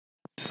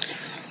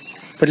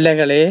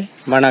பிள்ளைகளே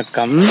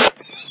வணக்கம்.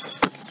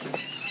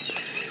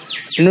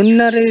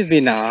 நுண்ணறிவு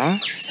வினா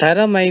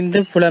தரம்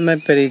 5 புலமை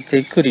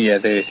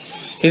பரீட்சைக்குரியது.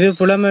 இது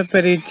புலமை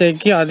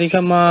பரீட்சைக்கு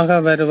அதிகமாக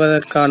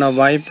வருவதற்கான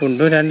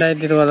வாய்ப்புண்டு.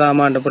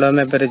 2020ஆம் ஆண்டு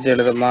புலமை பரீட்சை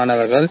எழுதும்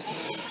மாணவர்கள்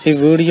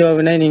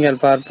இவ்வீடியோவினை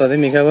நீங்கள் பார்ப்பது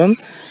மிகவும்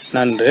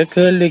நன்று.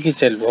 கேள்விக்கு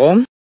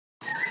செல்வோம்.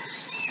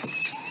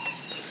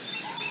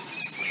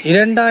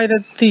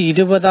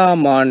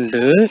 2020ஆம்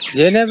ஆண்டு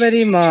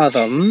ஜனவரி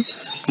மாதம்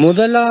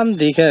 1ஆம்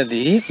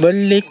திகதி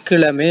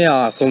வெள்ளிக்கிழமை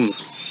ஆகும்.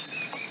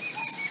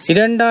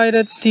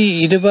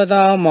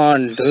 2020ஆம்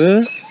ஆண்டு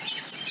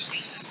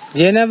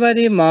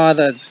ஜனவரி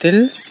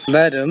மாதத்தில்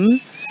வரும்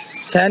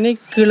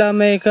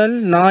சனிக்கிழமைகள்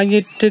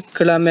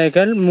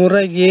ஞாயிற்றுக்கிழமைகள்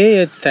முறையே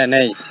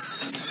எத்தனை?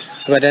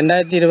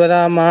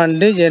 2020ஆம்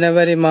ஆண்டு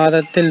ஜனவரி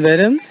மாதத்தில்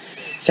வரும்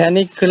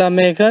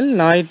சனிக்கிழமைகள்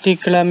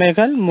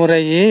ஞாயிற்றுக்கிழமைகள்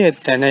முறையே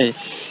எத்தனை?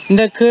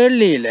 இந்த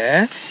கேள்வியில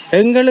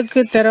எங்களுக்கு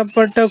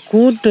தரப்பட்ட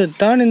கூற்று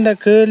தான் இந்த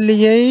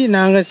கேள்வியை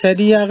நாங்கள்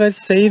சரியாக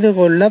செய்து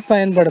கொள்ள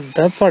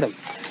பயன்படுத்தப்படும்.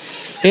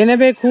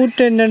 எனவே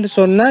கூற்று என்னென்று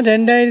சொன்னால்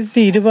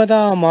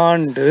 2020ஆம்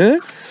ஆண்டு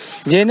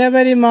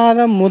ஜனவரி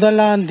மாதம்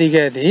 1ஆம்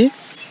திகதி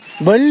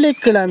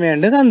வெள்ளிக்கிழமை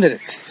என்று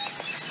தந்திருக்கு.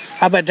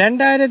 அப்போ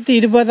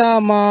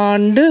 2020ஆம்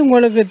ஆண்டு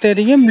உங்களுக்கு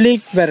தெரியும்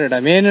லீக்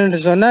வருடம்.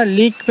 ஏனென்று சொன்னால்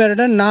லீக்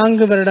வருடம்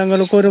 4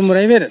 வருடங்களுக்கு ஒரு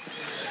முறை வரும்.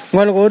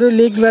 உங்களுக்கு ஒரு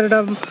லீக்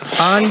வருடம்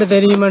ஆண்டு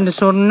தெரியும் என்று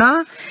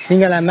சொன்னால்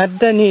நீங்கள்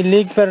மற்ற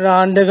லீக் வருட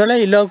ஆண்டுகளை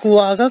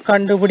இலகுவாக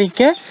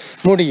கண்டுபிடிக்க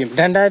முடியும்.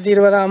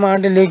 2020ஆம்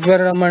ஆண்டு லீக்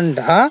வருடம்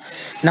என்றால்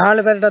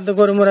 4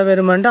 வருடத்துக்கு ஒரு முறை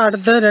வருமெண்டா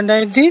அடுத்தது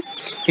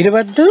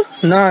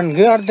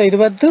 2024, அடுத்த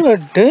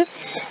 28,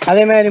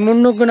 அதே மாதிரி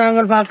முன்னுக்கு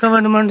நாங்கள் பார்க்க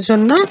வேண்டும் என்று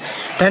சொன்னால்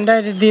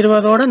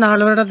 2020ஓட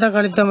 4 வருடத்தை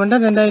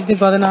கழித்தோம்னா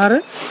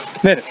 2016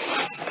 வரும்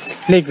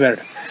லீக்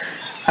வருடம்.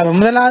 அப்போ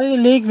முதலாவது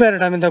லீக்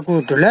வருடம். இந்த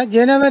கூற்றுல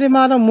ஜனவரி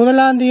மாதம்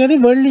 1ஆம் தேதி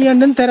வெள்ளி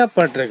என்றும்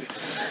தரப்பட்டிருக்கு.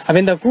 அப்போ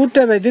இந்த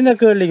கூற்றை வைத்து இந்த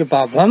கேள்விக்கு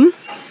பார்ப்போம்.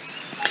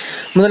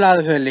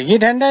 முதலாவது கேள்விக்கு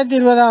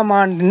 2020ஆம்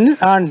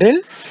ஆண்டில்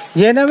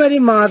ஜனவரி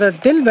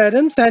மாதத்தில்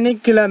வரும்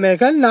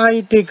சனிக்கிழமைகள்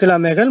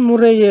ஞாயிற்றுக்கிழமைகள்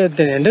முறையே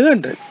எத்தனை என்று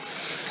கண்டு.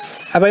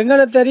 அப்போ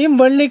எங்களுக்கு தெரியும்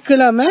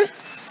வெள்ளிக்கிழமை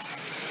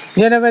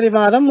ஜனவரி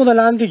மாதம்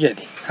 1ஆம்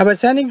தேதி. அப்போ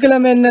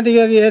சனிக்கிழமை என்ன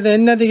தேதி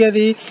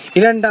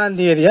 2ஆம்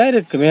தேதியா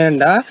இருக்கும்.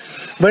 ஏண்டா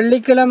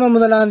வெள்ளிக்கிழமை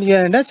 1ஆம்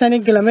தேதி,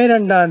 சனிக்கிழமை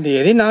 2ஆம்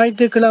தேதி,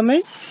 ஞாயிற்றுக்கிழமை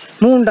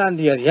 3ஆம்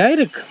தேதியா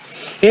இருக்கு.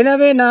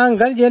 எனவே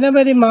நாங்கள்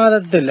ஜனவரி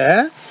மாதத்துல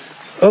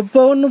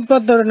எப்பவும்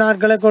 31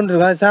 நாட்களை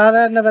கொண்டிருக்கோம்.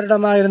 சாதாரண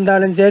வருடமாக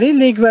இருந்தாலும் சரி,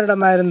 லீக்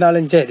வருடமாக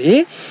இருந்தாலும் சரி,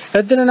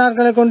 எத்தனை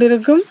நாட்களை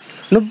கொண்டிருக்கும்?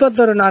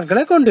 31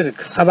 நாட்களை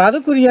கொண்டிருக்கு. அப்போ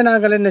அதுக்குரிய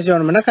நாங்கள் என்ன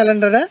செய்யணும்னா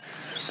கலண்டரை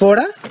போட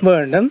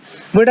வேண்டும்.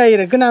 விடை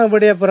இருக்கு, நாங்கள்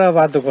விடைய பிறகு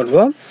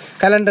பார்த்துக்கொள்வோம்.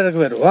 கலண்டருக்கு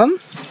வருவோம்.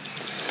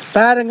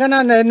 பாருங்க,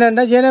 நான்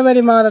என்னென்னா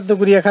ஜனவரி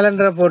மாதத்துக்குரிய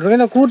கலண்டரை போட்டிருக்கேன்.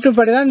 இந்த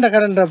கூற்றுப்படி தான் இந்த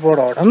கலண்டரை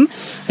போடணும்.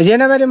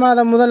 ஜனவரி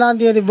மாதம்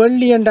 1ஆம் தேதி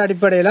வெள்ளி என்ற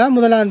அடிப்படையில்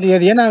 1ஆம்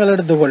தேதியை நாங்கள்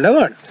எடுத்துக்கொள்ள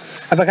வேணும்.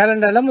 அப்போ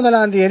கலண்டரில்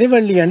 1ஆம் தேதி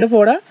வெள்ளி என்று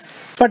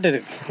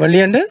போடப்பட்டிருக்கு.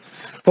 வெள்ளி என்று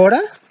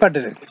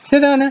போடப்பட்டிருக்கு.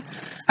 சரிதானே?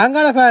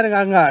 அங்கால பாருங்க,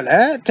 அங்கால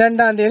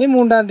 2ஆம் தேதி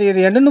 3ஆம்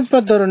தேதி என்று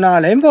 31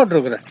 நாளையும்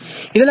போட்டிருக்கிறோம்.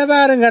 இதில்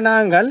பாருங்க,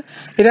 நாங்கள்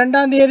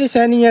 2ஆம் தேதி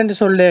சனி என்று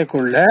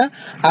சொல்லக்குள்ள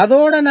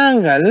அதோட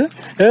நாங்கள்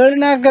 7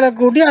 நாட்களை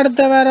கூட்டி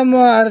அடுத்த வாரம்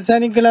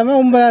சனிக்கிழமை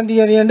 9ஆம்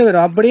தேதி என்று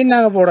வரும். அப்படின்னு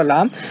நாங்கள்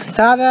போடலாம்.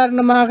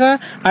 சாதாரணமாக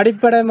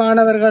அடிப்படை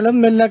மாணவர்களும்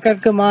மெல்ல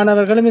கற்க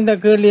மாணவர்களும் இந்த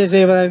கேள்வியை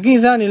செய்வதற்கு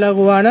இதுதான்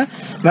இலகுவான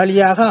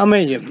வழியாக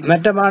அமையும்.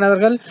 மற்ற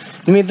மாணவர்கள்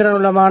நிமித்திரன்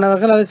உள்ள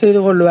மாணவர்கள் அதை செய்து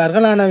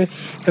கொள்வார்கள்.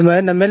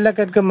 ஆனால் மெல்ல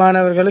கற்கும்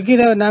மாணவர்களுக்கு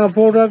இதை நாங்கள்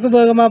போடுறதுக்கு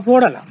வேகமாக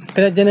போடலாம்,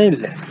 பிரச்சனை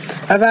இல்லை.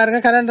 பாருங்க,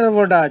 கலண்டர்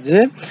போட்டாச்சு.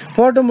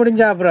 போட்டு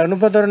முடிஞ்சா அப்புறம்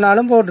 31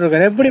 நாளும்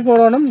போட்டிருக்கேன். எப்படி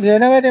போடணும்?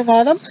 ஜனவரி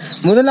மாதம்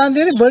 1ஆம்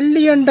தேதி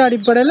வெள்ளி என்ற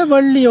அடிப்படையில்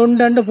வெள்ளி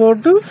 1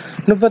 போட்டு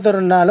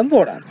 31 நாளும்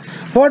போடணும்.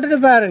 போட்டுட்டு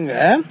பாருங்க,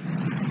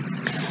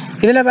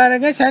 இதில்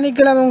பாருங்க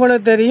சனிக்கிழமை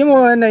உங்களுக்கு தெரியும்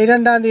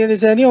 2ஆம் தேதி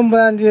சனி,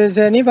 9ஆம் தேதி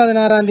சனி,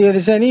 16ஆம்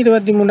தேதி சனி,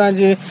 23ஆம்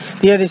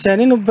தேதி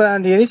சனி,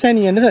 30ஆம் தேதி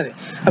சனி என்று தரும்.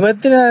 அப்போ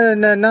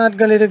எத்தனை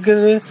நாட்கள்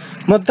இருக்குது?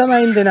 மொத்தம்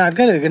 5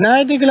 நாட்கள் இருக்குது.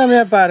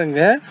 ஞாயிற்றுக்கிழமையை பாருங்க,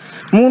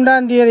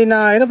 3ஆம் தேதி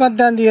ஞாயிறு,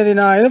 10ஆம் தேதி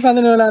ஞாயிறு,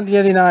 17ஆம்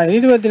தேதி ஞாயிறு,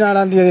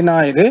 24ஆம் தேதி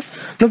ஞாயிறு,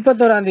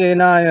 31ஆம் தேதி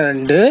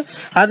ஞாயிறு.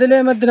 அதிலே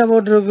மத்தின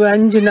போட்டிருக்கு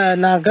 5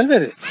 நாட்கள்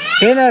வருது.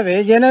 எனவே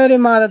ஜனவரி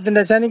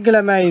மாதத்தின்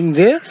சனிக்கிழமை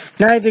 5,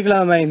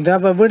 ஞாயிற்றுக்கிழமை 5.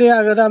 அப்போ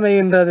விடையாக தான்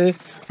அமைகின்றது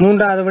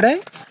 3வது விடை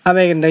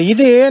அமைகின்றது.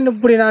 இது ஏன்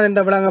இப்படி நான்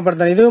இந்த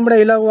விளங்கப்படுத்தேன்? இதுவும் விட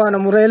இலகுவான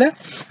முறையில்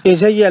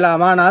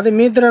செய்யலாம். ஆனால் அது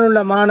மீத்திரன் உள்ள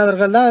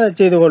மாணவர்கள் தான் அதை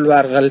செய்து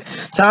கொள்வார்கள்.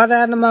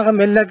 சாதாரணமாக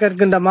மெல்ல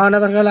கற்கின்ற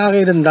மாணவர்களாக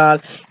இருந்தால்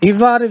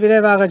இவ்வாறு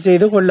விரைவாக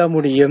செய்து கொள்ள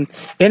முடியும்.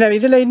 எனவே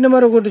இதில் இன்னும்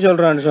ஒரு கூட்டு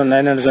சொல்றேன்னு சொன்னேன்.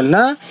 என்னன்னு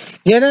சொன்னா,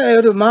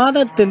 ஒரு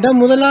மாதத்தின்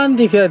 1ஆம்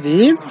திகதி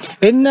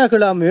என்ன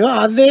கிழமையோ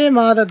அதே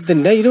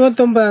மாதத்தின்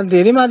 29ஆம்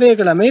தேதியும் அதே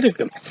கிழமை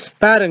இருக்கு.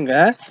 பாருங்க,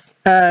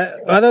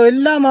 அது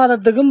எல்லா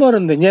மாதத்துக்கும்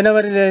பொருந்தும்.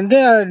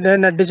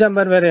 ஜனவரியிலேருந்து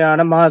டிசம்பர்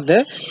வரையான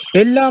மாதம்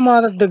எல்லா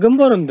மாதத்துக்கும்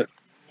பொருந்தும்.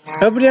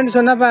 எப்படின்னு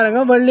சொன்னா பாருங்க,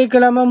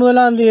 வெள்ளிக்கிழமை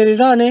 1ஆம் தேதி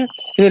தானே.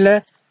 இதுல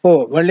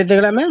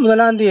வெள்ளிக்கிழமை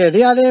 1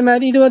 அதே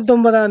மாதிரி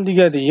 29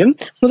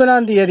 1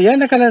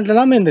 அந்த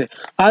கலண்டர்லாம் அமைந்து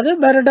அது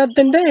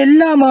வருடத்தின்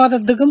எல்லா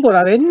மாதத்துக்கும் போற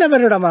அது என்ன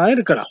வருடமாக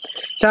இருக்கலாம்,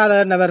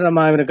 சாதாரண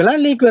வருடமாக இருக்கலாம்,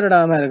 லீக்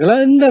வருடமாக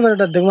இருக்கலாம், இந்த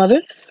வருடத்துக்கும் அது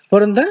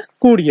பொருந்த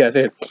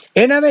கூடியது.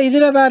 எனவே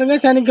இதுல பாருங்க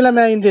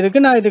சனிக்கிழமை 5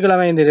 இருக்கு,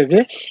 ஞாயிற்றுக்கிழமை 5 இருக்கு.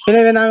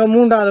 எனவே நாங்க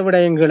 3வது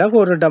விடயங்களை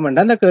கூறிட்டோம்.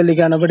 அந்த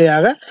கேள்விக்கான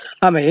விடையாக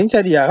அமையும்,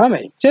 சரியாக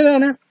அமையும்.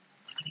 சரிதானே?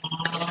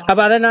 அப்ப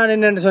அதை நான்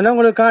என்னன்னு சொன்னா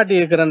உங்களுக்கு காட்டி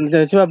இருக்கிறேன்.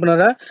 சிவப்பு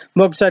நிற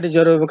பாக்ஸ் அடிச்சு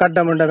ஒரு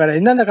கட்டம் வேற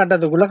இந்த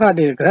கட்டத்துக்குள்ள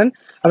காட்டி இருக்கிறேன்.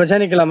 அப்ப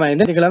சனிக்கிழமை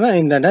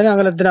 5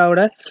 நாங்கள்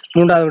எத்தனாவோட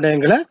 3வது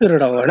விடயங்களை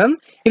திருட வேணும்.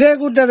 இதே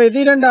கூட்ட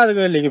வைத்து 2வது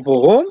கேள்விக்கு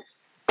போவோம்.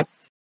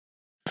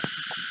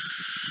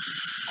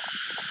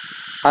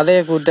 அதே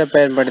கூட்ட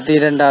பயன்படுத்தி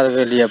 2வது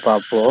கேள்வியை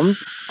பார்ப்போம்.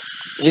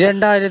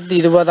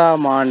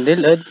 2020ஆம்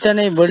ஆண்டில்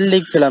எத்தனை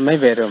வெள்ளிக்கிழமை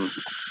வரும்?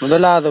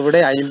 1வது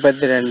விடை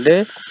 52,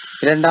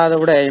 2வது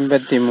விடை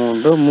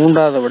 53,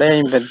 3வது விடை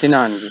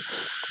 54.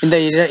 இந்த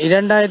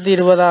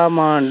 2020ஆம்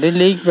ஆண்டு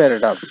லீக்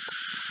வருடம்.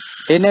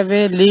 எனவே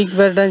லீக்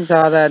வருடம்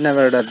சாதாரண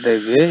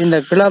வருடத்துக்கு இந்த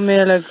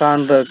கிழமைகளை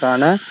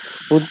காண்றதுக்கான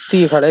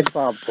உத்திகளை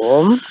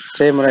பார்ப்போம்,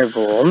 செய்முறை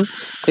போவோம்.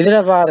 இதுல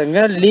பாருங்க,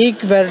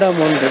 லீக் வருடம்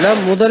ஒன்றுல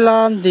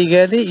 1ஆம்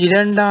திகதி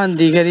 2ஆம்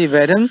திகதி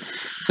வரும்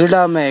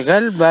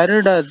கிழமைகள்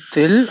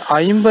வருடத்தில்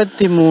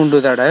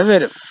 53 தடவை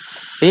வரும்.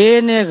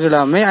 ஏனைய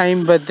கிழமை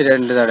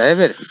 52 தடவை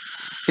வரும்.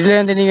 இதுல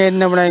இருந்து நீங்க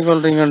என்ன பண்ணி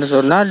கொள்றீங்கன்னு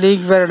சொன்னா,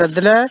 லீக்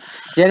வருடத்துல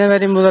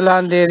ஜனவரி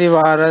 1ஆம் தேதி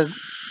வார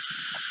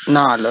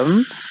நாளும்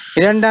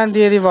 2ஆம்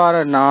தேதி வார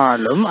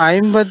நாளும்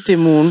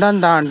 53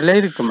 அந்த ஆண்டுல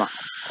இருக்குமா.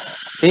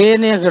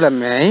 ஏனைய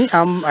கிழமை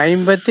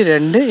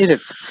 52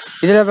 இருக்கு.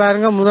 இதுல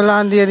பாருங்க,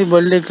 1ஆம் தேதி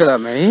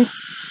வெள்ளிக்கிழமை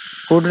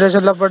கூட்டுல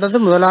சொல்லப்பட்டது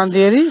 1ஆம்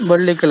தேதி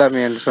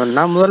வெள்ளிக்கிழமை என்று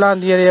சொன்னா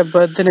 1ஆம் தேதி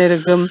எப்ப எத்தனை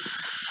இருக்கும்?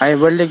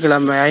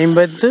 வெள்ளிக்கிழமை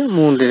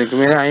 53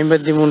 இருக்கும்.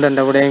 53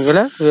 என்ற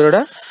விடயங்களை இதோட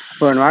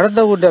வேணும். அடுத்த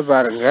கூட்ட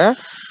பாருங்க,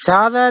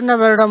 சாதாரண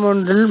வருடம்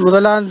ஒன்றில்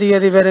 1ஆம்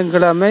தேதி வரும்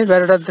கிழமை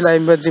வருடத்தில்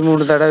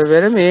 53 தடவை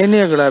வரும்,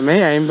 ஏனைய கிழமை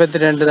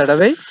 52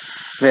 தடவை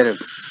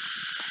வரும்.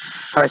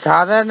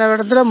 சாதாரண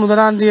வருடத்துல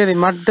 1ஆம் தேதி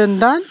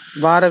மட்டும்தான்,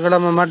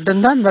 வாரக்கிழமை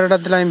மட்டும்தான்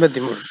வருடத்தில்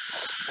 53,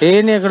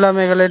 ஏனைய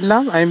கிழமைகள்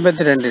எல்லாம்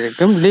 52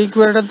 இருக்கும். லீக்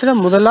வருடத்துல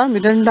 1ஆம்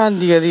 2ஆம்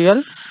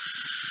தேதிகள்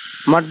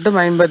மட்டும்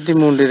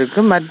 53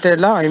 இருக்கும், மற்ற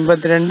எல்லாம்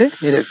 52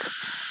 இருக்கு.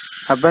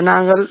 அப்ப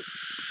நாங்கள்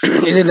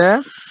இதுல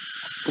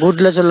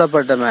வீட்டுல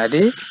சொல்லப்பட்ட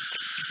மாதிரி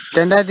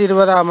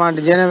 2020ஆம் ஆண்டு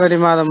ஜனவரி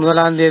மாதம்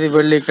 1ஆம் தேதி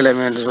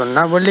வெள்ளிக்கிழமை என்று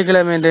சொன்னா,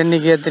 வெள்ளிக்கிழமை என்ற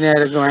எண்ணிக்கை எத்தனையா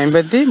இருக்கும்?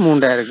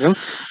 53 இருக்கும்.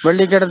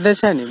 வெள்ளிக்கிழமை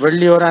சனி,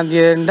 வெள்ளி 1ஆம்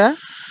தேதி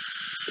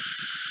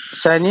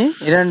சனி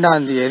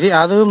 2ஆம் தேதி,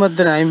 அதுவும்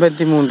எத்தனை?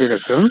 53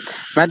 இருக்கும்.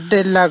 மற்ற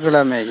எல்லா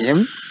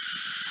கிழமையும்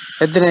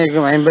எத்தனை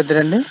இருக்கும்?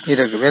 52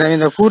 இருக்கும். எனவே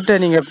இந்த கூட்டை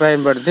நீங்க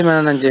பயன்படுத்தி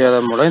மனநம்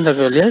செய்வதன் மூலம் இந்த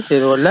கேள்வியை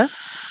செய்து கொள்ள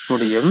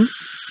முடியும்.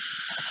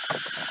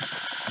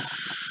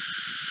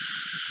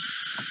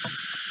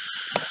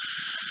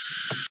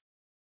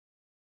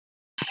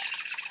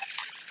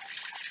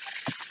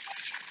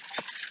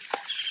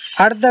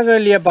 அடுத்த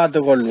கேள்வியை பார்த்து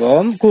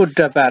கொள்வோம்.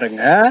 கூட்ட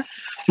பாருங்க,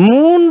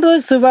 3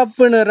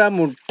 சிவப்பு நிற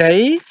முட்டை,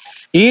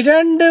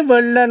 2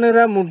 வெள்ளை நிற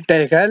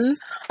முட்டைகள்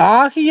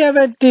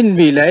ஆகியவற்றின்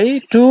விலை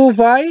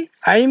ரூபாய்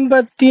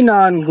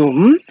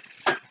 54,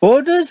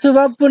 ஒரு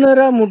சிவப்பு நிற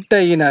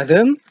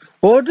முட்டையினதும்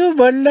ஒரு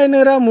வெள்ளை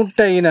நிற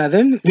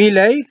முட்டையினதும்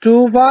விலை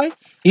ரூபாய்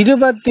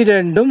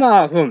 22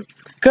 ஆகும்.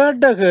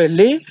 கேட்ட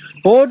கேள்வி,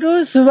 ஒரு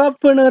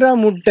சிவப்பு நிற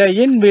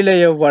முட்டையின் விலை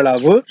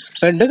எவ்வளவு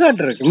என்று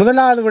கேட்டிருக்கு.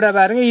 1வது விட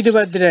பாருங்க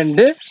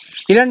 22,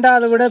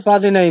 2வது விட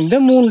 15,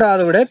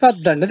 3வது விட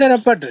 10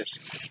 தரப்பட்டிருக்கு.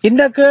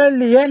 இந்த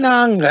கேள்வியை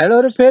நாங்கள்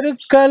ஒரு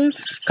பெருக்கல்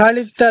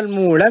கழித்தல்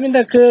மூலம்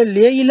இந்த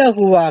கேள்வியை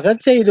இலகுவாக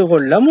செய்து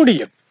கொள்ள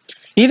முடியும்.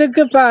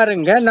 இதுக்கு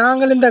பாருங்க,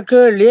 நாங்கள் இந்த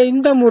கேள்வியை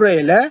இந்த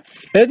முறையில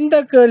எந்த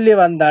கேள்வி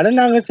வந்தாலும்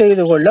நாங்க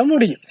செய்து கொள்ள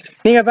முடியும்.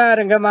 நீங்க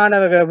பாருங்க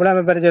மாணவர்கள்,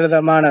 புலமை பரிசெழுத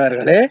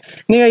மாணவர்களே,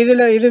 நீங்க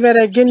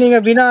இதுவரைக்கும் நீங்க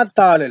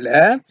வினாத்தாளுல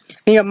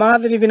நீங்க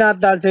மாதிரி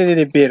வினாத்தாள்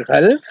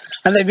செய்திருப்பீர்கள்.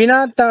 அந்த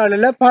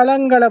வினாத்தாளுல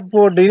பழங்களை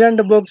போட்டு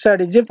 2 பாக்ஸ்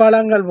அடிச்சு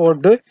பழங்கள்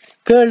போட்டு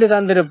கேள்வி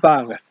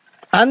தந்திருப்பாங்க.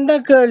 அந்த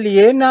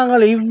கேள்வியை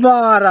நாங்கள்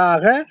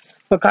இவ்வாறாக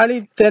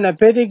கழித்தன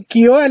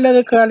பெருக்கியோ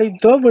அல்லது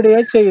கழித்தோ விடைய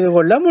செய்து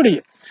கொள்ள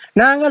முடியும்.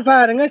 நாங்கள்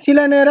பாருங்க, சில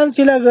நேரம்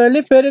சில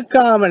கேள்வி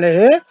பெருக்காமலே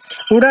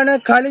உடனே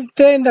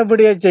கழித்தே இந்த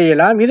விடைய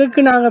செய்யலாம்.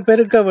 இதுக்கு நாங்க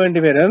பெருக்க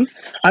வேண்டி வரும்.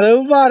 அது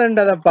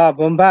எவ்வாறுன்றதை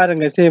பார்ப்போம்.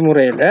 பாருங்க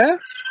செய்முறையில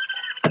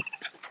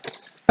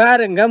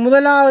பாருங்க,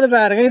 1வது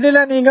பாருங்க,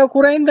 இதுல நீங்க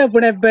குறைந்த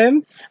பிணைப்பையும்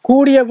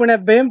கூடிய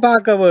பிணைப்பையும்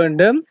பார்க்க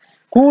வேண்டும்.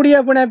 கூடிய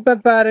பிணைப்பை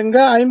பாருங்க,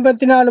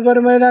 54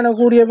 பெருமைதான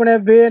கூடிய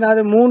பிணைப்பு.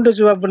 அது 3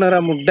 சிவப்பு நிற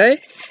முட்டை,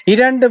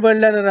 2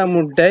 வெள்ளை நிற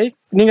முட்டை.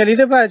 நீங்கள்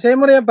இது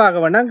செய்முறையை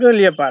பார்க்க வேண்டாம்,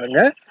 கேள்வியை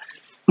பாருங்க.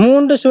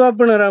 3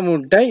 சிவப்பு நிற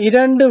முட்டை,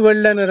 2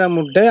 வெள்ளை நிற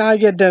முட்டை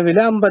ஆகியவற்ற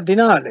விலை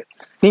 54.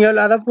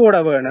 நீங்கள் அதை போட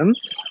வேணும்.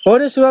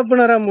 ஒரு சிவப்பு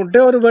நிற முட்டை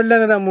ஒரு வெள்ளை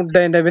நிற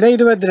முட்டை என்ற விலை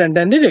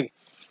 22 இருக்கு.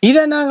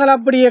 இதை நாங்கள்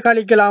அப்படியே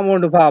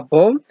கழிக்கலாமோன்னு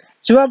பார்ப்போம்.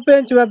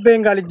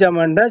 சிவப்பையும்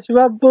கழிச்சோம்னா,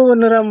 சிவப்பு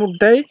நிற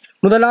முட்டை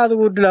 1வது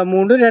கூட்டுல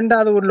 3,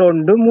 2வது கூட்டுல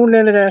 1,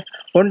 3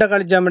 1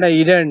 கழிச்சோம்னா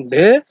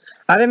 2.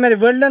 அதே மாதிரி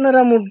வெள்ளை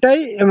நிற முட்டை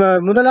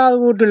 1வது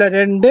கூட்டுல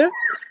 2,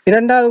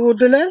 இரண்டாவது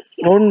கூட்டுல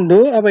ஒன்று.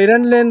 அப்ப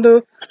இரண்டுல இருந்து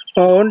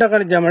ஒன்றை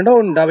கழிச்சோம்னா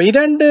ஒன்று. அப்ப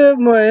இரண்டு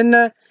என்ன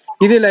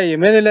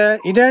இதுலயும் இதுல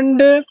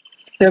இரண்டு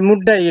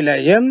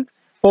முட்டையிலையும்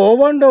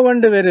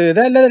ஒவ்வொன்று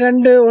வருகுது அல்லது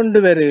ரெண்டு ஒன்று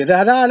வருகுது.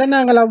 அதால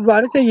நாங்கள்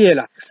அவ்வாறு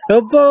செய்யலாம்.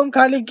 எப்பவும்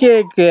களி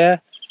கேக்கு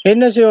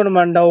என்ன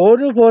செய்யணுமாண்டா,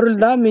 ஒரு பொருள்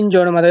தான்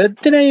மிஞ்சணும். அதை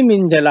எத்தனையும்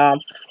மிஞ்சலாம்.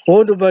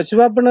 ஒரு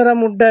சிவப்பு நிற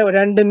முட்டை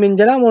ரெண்டு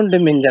மிஞ்சலாம், ஒன்று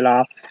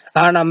மிஞ்சலாம்.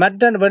 ஆனா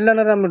மற்ற வெள்ளை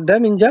நிற முட்டை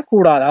மிஞ்ச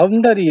கூடாது.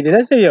 அந்த ரீதியில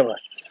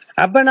செய்யவும்.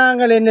 அப்ப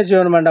நாங்கள் என்ன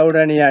செய்யணுமாண்டா,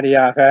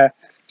 உடனடியாக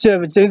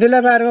இதுல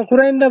பாருங்க,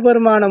 குறைந்த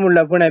பெருமானம் உள்ள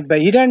பிணைப்பை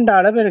 2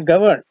 ஆல பெருக்க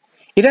வேணும்.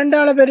 2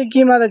 ஆல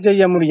பெருக்கியும் அதை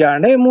செய்ய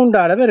முடியாது, 3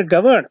 ஆல பெருக்க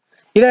வேணும்.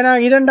 இதை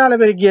நான் 2 ஆல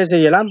பெருக்கிய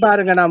செய்யலாம்.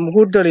 பாருங்க, நாம்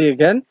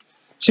கூட்டொழிக்கன்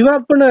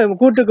சிவப்புன்னு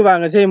கூட்டுக்கு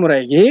வாங்க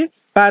செய்முறைக்கு.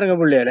 பாருங்க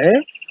பிள்ளைகளே,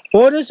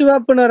 ஒரு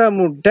சிவப்பு நிற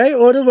முட்டை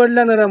ஒரு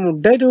வெள்ளை நிற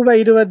முட்டை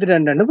ரூபாய்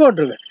 22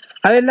 போட்டிருக்கேன்.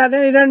 அது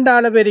எல்லாத்தையும் 2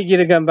 ஆல பெருக்கி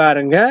இருக்கேன்.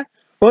 பாருங்க,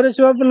 ஒரு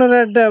சிவப்பு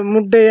நிற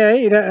முட்டையை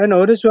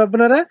ஒரு சிவப்பு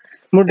நிற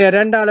முட்டையை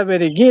 2 ஆல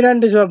பெருக்கி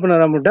 2 சிவப்பு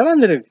நிற முட்டை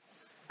வந்திருக்கு.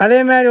 அதே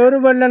மாதிரி ஒரு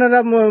வெள்ளை நிற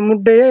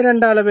முட்டையை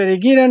 2 ஆல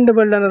பெருக்கி 2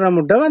 வெள்ளை நிற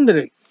முட்டை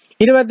வந்திருக்கு.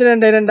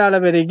 22 2 ஆல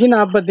பெருக்கி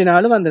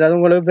 44 வந்துடும். அது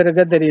உங்களுக்கு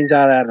பெருக்க தெரியும்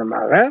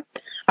சாதாரணமாக.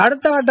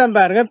 அடுத்த ஆட்டம்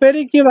பாருங்க,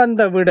 பெருக்கி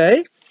வந்த விடை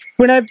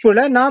பிணைப்புல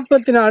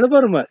 44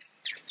 பெறுமதி.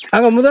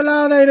 அங்க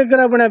முதலாவது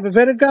இருக்கிற பிணைப்பு,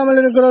 பெருக்காமல்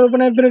இருக்கிற ஒரு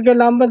பிணைப்பு இருக்கு,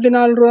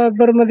 54 ரூபாய்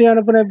பெறுமதியான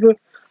பிணைப்பு,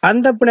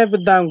 அந்த பிணைப்பு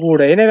தான் கூட.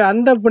 எனவே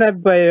அந்த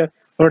பிணைப்பை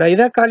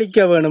இதை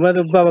கழிக்க வேணும்.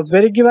 அது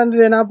பெருக்கி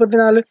வந்தது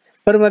 44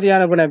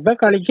 பெறுமதியான பிணைப்பை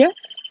கழிக்க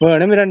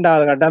வேணும்.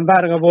 இரண்டாவது கட்டம்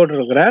பாருங்க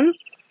போட்டிருக்கிறேன்.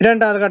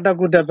 இரண்டாவது கட்ட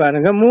கூட்ட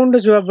பாருங்க, 3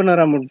 சிவப்பு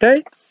நிற முட்டை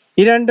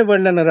 2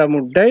 வெள்ளை நிற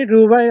முட்டை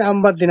ரூபாய்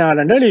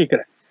 54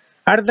 எழுதிக்கிறேன்.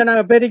 அடுத்த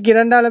நாங்க பெருக்கி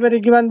 2 ஆல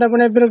பெருக்கி வந்த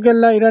பிணைப்பிற்கு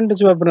எல்லாம் 2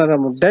 சிவப்பு நிற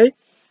முட்டை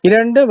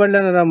 2 வெள்ளை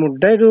நிற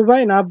முட்டை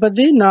ரூபாய்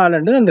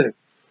 44 வந்துருக்கு.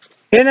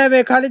 எனவே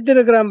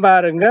கழித்திருக்கிறோம்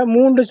பாருங்க,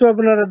 3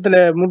 சிவப்பு நிறத்துல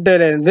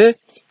முட்டையில இருந்து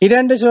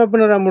 2 சிவப்பு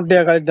நிற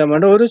முட்டையை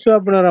கழித்தோம்னா ஒரு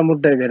சிவப்பு நிற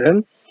முட்டை வரும்.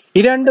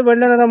 2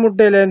 வெள்ளை நிற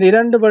முட்டையில இருந்து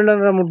 2 வெள்ளை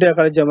நிற முட்டையை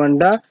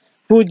கழிச்சோம்னா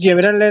 0.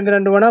 2ல இருந்து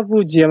 2 போனா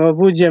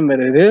 0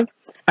 வருது.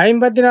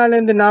 54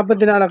 இருந்து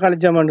 44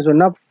 கழிச்சோம்னு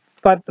சொன்னா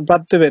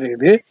 10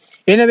 வருது.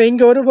 எனவே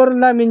இங்க ஒரு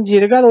பொருள் தான் மிஞ்சி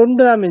இருக்கு, அது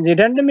ஒன்று தான் மிஞ்சி,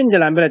 2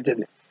 மிஞ்சலாம்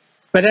பிரச்சனை.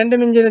 இப்ப 2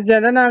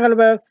 மிஞ்சிருச்சா நாங்கள்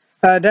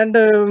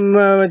 2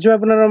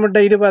 சிவப்பு நிற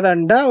முட்டை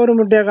 20 ஒரு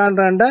முட்டையை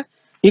காண்றாண்டா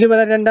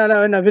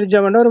 22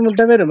 பிரிச்சோம்னா ஒரு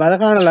முட்டை வரும், அதை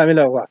காணலாம்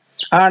விலவா.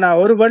 ஆனா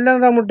ஒரு வெள்ளை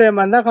நிற முட்டையை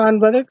வந்தா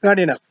காண்பது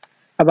கடினம்.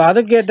 அப்ப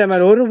அதுக்கேற்ற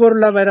மாதிரி ஒரு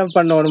பொருளை வர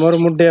பண்ணணும், ஒரு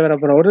முட்டையை வர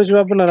பண்ணணும். ஒரு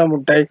சிவப்பு நிற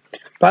முட்டை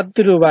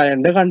 10 ரூபாய்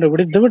என்று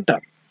கண்டுபிடித்து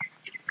விட்டோம்.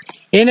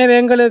 எனவே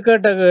எங்களுக்கு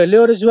கேட்ட கேள்வி,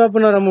 ஒரு சிவப்பு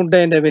நிற முட்டை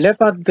என்ற விலை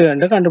 10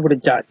 என்று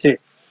கண்டுபிடிச்சாச்சு.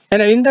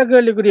 ஏன்னா இந்த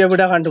கேள்விக்குரிய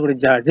விட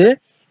கண்டுபிடிச்சாச்சு.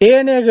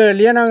 ஏனைய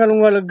கேள்வியை நாங்கள்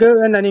உங்களுக்கு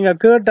என்ன நீங்க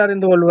கேட்டு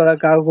அறிந்து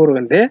கொள்வதற்காக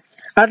கூறுகின்றேன்.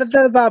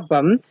 அடுத்தது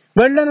பார்ப்போம்,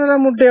 வெள்ளை நிற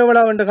முட்டை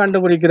எவ்வளவு என்று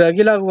கண்டுபிடிக்கிற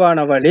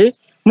இலகுவான வழி,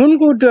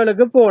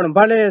 முன்கூட்டுகளுக்கு போகணும்.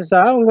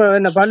 பழையசா உங்க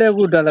என்ன பழைய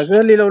கூட்டு, அந்த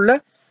கேள்வியில உள்ள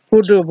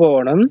கூட்டுக்கு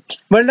போகணும்.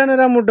 வெள்ளை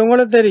நிற முட்டை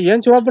உங்களுக்கு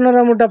தெரியும், சிவப்பு நிற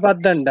முட்டை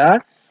 10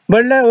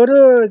 வெள்ளை ஒரு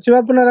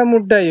சிவப்பு நிற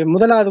முட்டை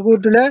முதலாவது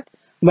கூட்டுல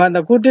அந்த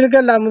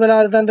கூட்டிற்கல்ல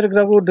முதலாவது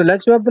தந்திருக்கிற கூட்டுல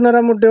சிவப்பு நிற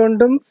முட்டை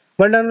ஒன்றும்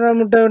வெள்ளை நிற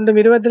முட்டை ஒன்றும்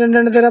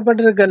 22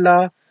 தரப்பட்டிருக்கல்ல.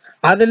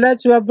 அதுல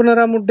சிவப்பு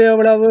நிற முட்டை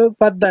எவ்வளவு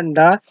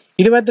 10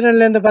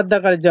 22ல இருந்து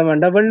 10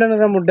 கழிச்சோம்டா வெள்ளை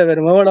நிற முட்டை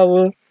வரும் எவ்வளவு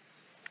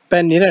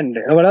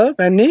 12. எவ்வளவு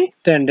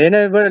 12.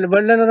 எனவே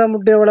வெள்ளை நிற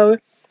முட்டை எவ்வளவு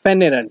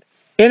 12.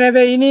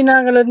 எனவே இனி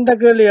நாங்கள் இந்த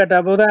கேள்வி கேட்டா,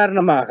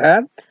 உதாரணமாக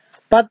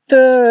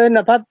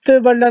 10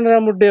 வெள்ளை நிற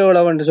முட்டை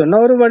எவ்வளவுன்னு சொன்னா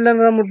ஒரு வெள்ளை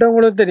நிற முட்டை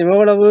உங்களுக்கு தெரியும்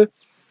எவ்வளவு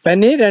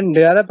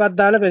 12. அதை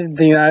 10 ஆல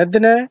பெருத்தீங்கன்னா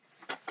எத்தனை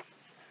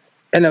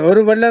என்ன,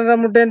 ஒரு வெள்ளை நிற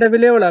முட்டை என்ற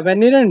விலை எவ்வளவு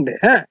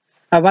 12.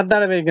 10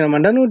 ஆல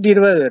பெருக்கணும்டா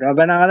 120 வரும்.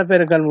 அப்ப நாங்கள் அதை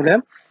பெருக்கல்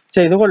மூலம்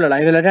செய்து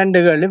கொள்ளலாம். இதுல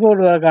 2 கேள்வி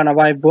போடுவதற்கான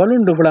வாய்ப்புகள்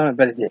உண்டு புலமை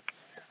பரிசு.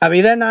 அப்ப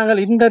இதை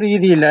நாங்கள் இந்த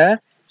ரீதியில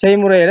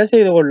செய்முறையில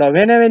செய்து கொள்ளலாம்.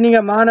 எனவே நீங்க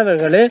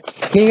மாணவர்களே,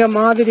 நீங்க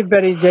மாதிரி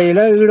பரீட்சையில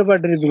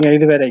ஈடுபட்டிருப்பீங்க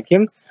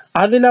இதுவரைக்கும்.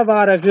 அதுல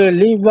வார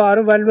கேள்வி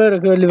இவ்வாறு பல்வேறு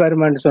கேள்வி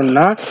வருமானு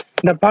சொன்னா,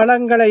 இந்த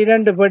பழங்களை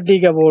 2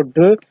 பெட்டிக்க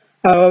போட்டு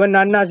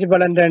அன்னாசி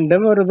பழம்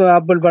 2 ஒரு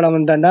ஆப்பிள் பழம்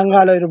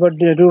அங்கால ஒரு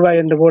பெட்டி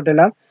ரூபாய் என்று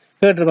போட்டெல்லாம்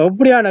கேட்டிருக்கோம்.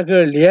 இப்படியான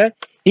கேள்வியை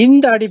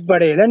இந்த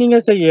அடிப்படையில நீங்க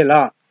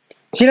செய்யலாம்.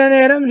 சில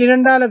நேரம்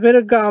 2 ஆல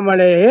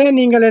பெருக்காமலேயே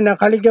நீங்கள் என்ன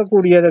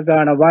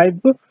கழிக்கக்கூடியதுக்கான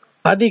வாய்ப்பு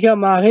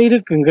அதிகமாக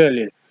இருக்கும்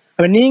கேள்வி.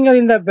 நீங்கள்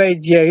இந்த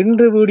பயிற்சியை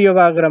இன்று வீடியோ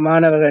பார்க்கிற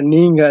மாணவர்கள்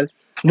நீங்கள்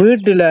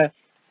வீட்டுல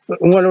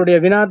உங்களுடைய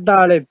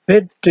வினாத்தாளை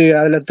பெற்று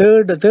அதுல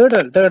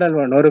தேடல்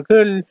வேணும். ஒரு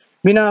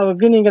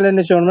வினாவுக்கு நீங்கள்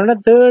என்ன செய்யணும்னா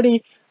தேடி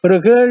ஒரு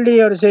கேள்வி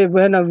ஒரு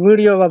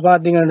வீடியோவை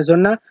பார்த்தீங்கன்னு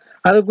சொன்னா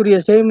அதுக்குரிய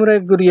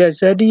செய்முறைக்குரிய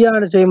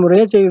சரியான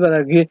செய்முறையை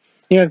செய்வதற்கு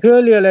நீங்க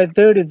கேள்விகளை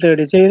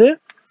தேடி செய்து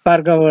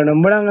பார்க்க வேணும்.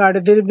 முழங்காடு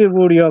திருப்பி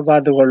வீடியோ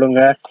பார்த்து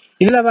கொள்ளுங்க.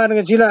 இதுல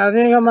பாருங்க, சில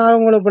அதிகமாக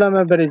உங்களுக்கு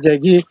புலமை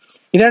பரீட்சைக்கு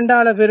 2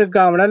 ஆல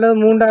பெருக்காமலோ அல்லது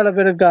 3 ஆல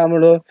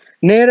பெருக்காமலோ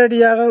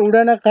நேரடியாக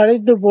உடனே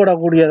கழித்து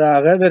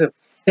போடக்கூடியதாக வரும்.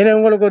 ஏன்னா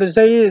உங்களுக்கு ஒரு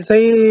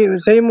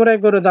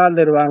செய்முறைக்கு ஒரு தாள்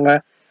தருவாங்க,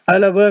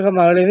 அதுல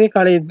வேகமாக எழுதி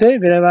கழித்து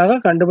விரைவாக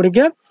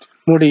கண்டுபிடிக்க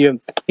முடியும்.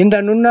 இந்த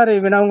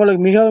நுண்ணறிவு வினா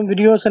உங்களுக்கு மிகவும்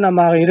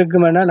பிரயோசனமாக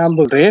இருக்கும் என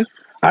நம்புகிறேன்.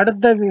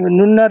 அடுத்த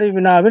நுண்ணறிவு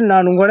வினாவில்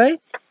நான் உங்களை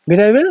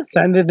விரைவில்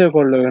சந்தித்துக்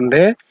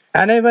கொள்ளுகின்றேன்.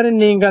 அனைவரும்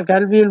நீங்கள்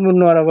கல்வியில்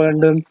முன்வர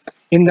வேண்டும்.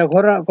 இந்த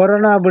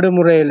கொரோனா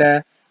விடுமுறையில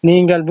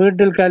நீங்கள்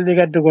வீட்டில் கல்வி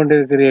கற்றுக்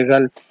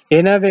கொண்டிருக்கிறீர்கள்.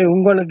 எனவே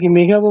உங்களுக்கு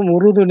மிகவும்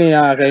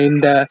உறுதுணையாக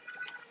இந்த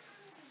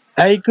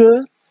ஐக்கு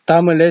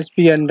தமிழ்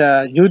எஸ்பி என்ற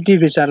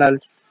யூடியூப் சேனல்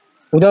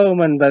உதவும்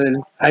என்பதில்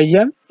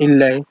ஐயம்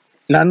இல்லை.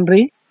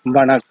 நன்றி,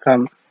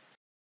 வணக்கம்.